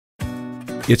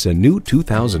It's a new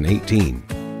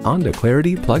 2018 Honda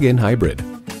Clarity plug-in hybrid,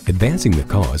 advancing the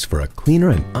cause for a cleaner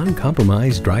and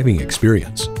uncompromised driving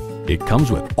experience. It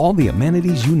comes with all the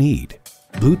amenities you need: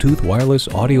 Bluetooth wireless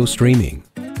audio streaming,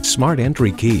 smart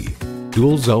entry key,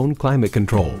 dual zone climate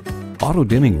control, auto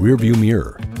dimming rearview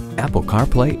mirror, Apple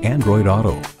CarPlay Android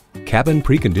Auto, cabin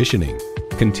preconditioning,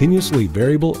 continuously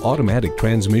variable automatic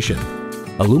transmission,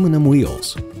 aluminum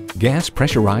wheels, gas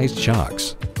pressurized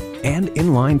shocks, and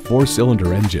inline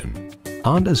 4-cylinder engine.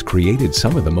 Honda's created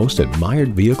some of the most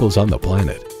admired vehicles on the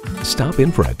planet. Stop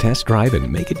in for a test drive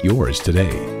and make it yours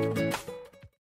today.